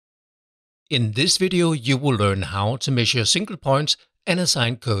In this video, you will learn how to measure single points and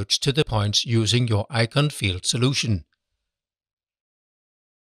assign codes to the points using your icon field solution.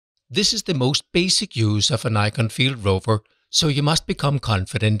 This is the most basic use of an icon field rover, so you must become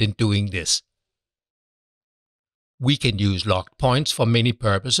confident in doing this. We can use locked points for many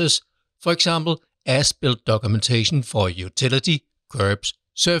purposes, for example, as-built documentation for utility, curbs,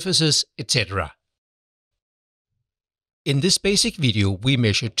 surfaces, etc. In this basic video, we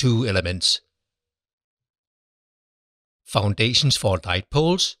measure two elements: foundations for light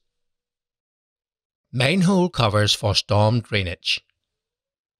poles, manhole covers for storm drainage.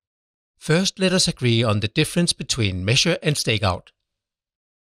 First, let us agree on the difference between measure and stakeout.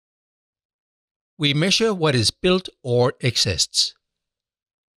 We measure what is built or exists.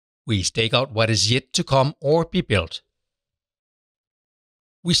 We stake out what is yet to come or be built.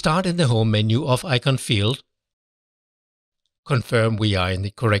 We start in the home menu of icon field, confirm we are in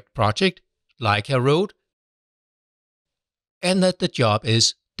the correct project, Leica Road, and that the job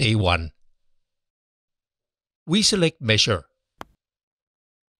is day 1. We select measure.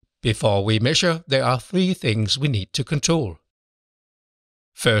 Before we measure, there are 3 things we need to control.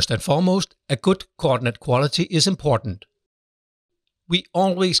 First and foremost, a good coordinate quality is important. We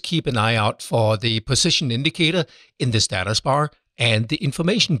always keep an eye out for the position indicator in the status bar and the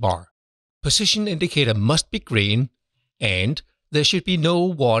information bar. Position indicator must be green, and there should be no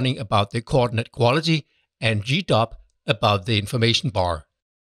warning about the coordinate quality and GDOP above the information bar.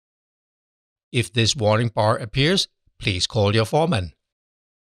 If this warning bar appears, please call your foreman.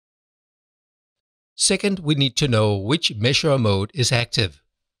 Second, we need to know which measure mode is active.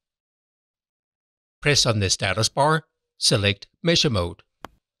 Press on the status bar, select Measure Mode.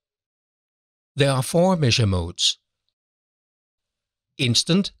 There are 4 measure modes.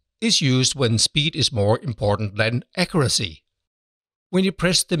 Instant is used when speed is more important than accuracy. When you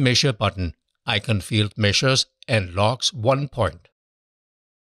press the Measure button, icon field measures and logs 1 point.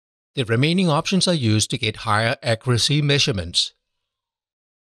 The remaining options are used to get higher accuracy measurements.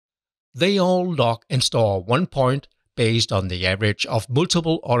 They all log and store 1 point based on the average of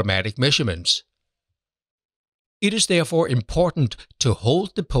multiple automatic measurements. It is therefore important to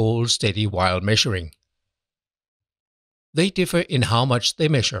hold the pole steady while measuring. They differ in how much they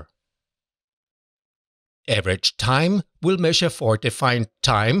measure. Average time will measure for defined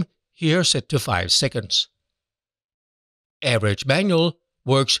time, here set to 5 seconds. Average manual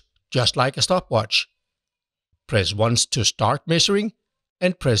works just like a stopwatch. Press once to start measuring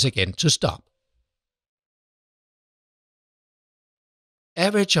and press again to stop.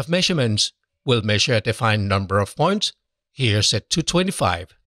 Average of measurements will measure a defined number of points, here set to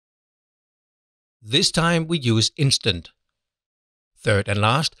 25. This time we use instant. Third and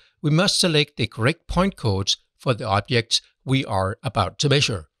last, we must select the correct point codes for the objects we are about to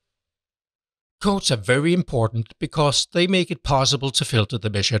measure. Codes are very important because they make it possible to filter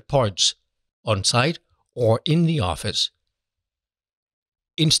the measured points, on-site or in the office.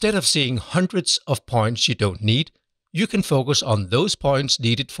 Instead of seeing hundreds of points you don't need, you can focus on those points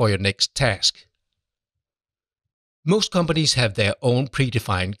needed for your next task. Most companies have their own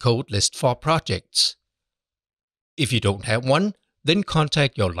predefined code list for projects. If you don't have one, then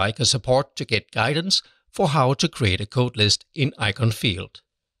contact your Leica support to get guidance for how to create a code list in icon field.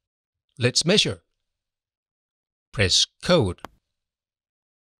 Let's measure. Press Code.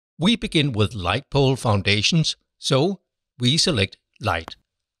 We begin with light pole foundations, so we select Light.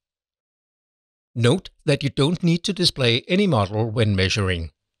 Note that you don't need to display any model when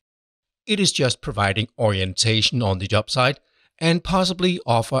measuring. It is just providing orientation on the job site and possibly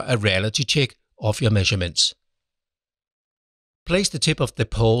offer a reality check of your measurements. Place the tip of the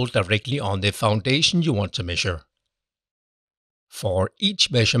pole directly on the foundation you want to measure. For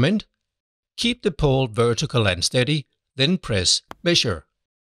each measurement, keep the pole vertical and steady, then press Measure.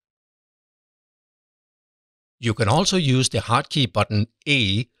 You can also use the hotkey button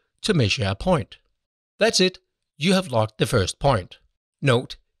A to measure a point. That's it, you have locked the first point.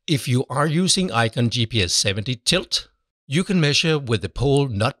 Note, if you are using icon GPS 70 tilt, you can measure with the pole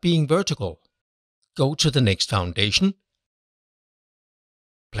not being vertical. Go to the next foundation.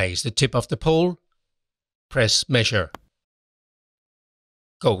 Place the tip of the pole. Press Measure.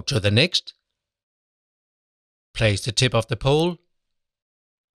 Go to the next. Place the tip of the pole.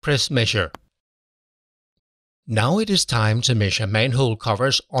 Press Measure. Now it is time to measure manhole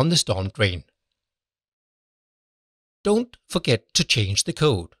covers on the storm drain. Don't forget to change the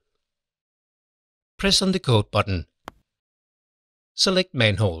code. Press on the Code button. Select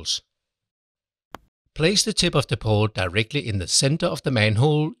Manholes. Place the tip of the pole directly in the center of the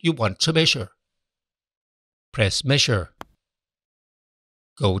manhole you want to measure. Press Measure.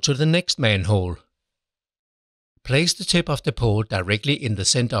 Go to the next manhole. Place the tip of the pole directly in the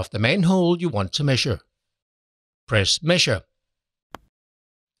center of the manhole you want to measure. Press Measure.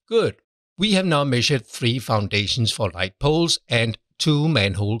 Good. We have now measured 3 foundations for light poles and 2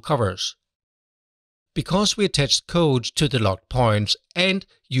 manhole covers. Because we attached codes to the locked points and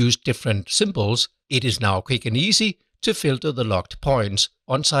used different symbols, it is now quick and easy to filter the locked points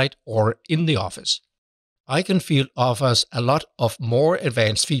on-site or in the office. Icon Field offers a lot of more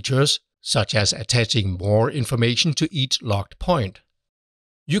advanced features, such as attaching more information to each locked point.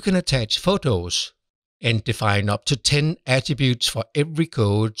 You can attach photos and define up to 10 attributes for every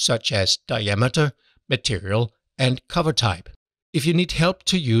code, such as diameter, material, and cover type. If you need help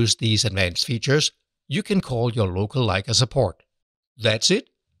to use these advanced features, you can call your local Leica support. That's it.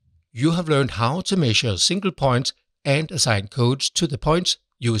 You have learned how to measure single points and assign codes to the points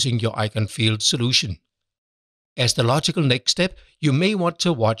using your Icon Field solution. As the logical next step, you may want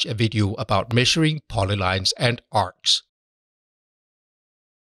to watch a video about measuring polylines and arcs.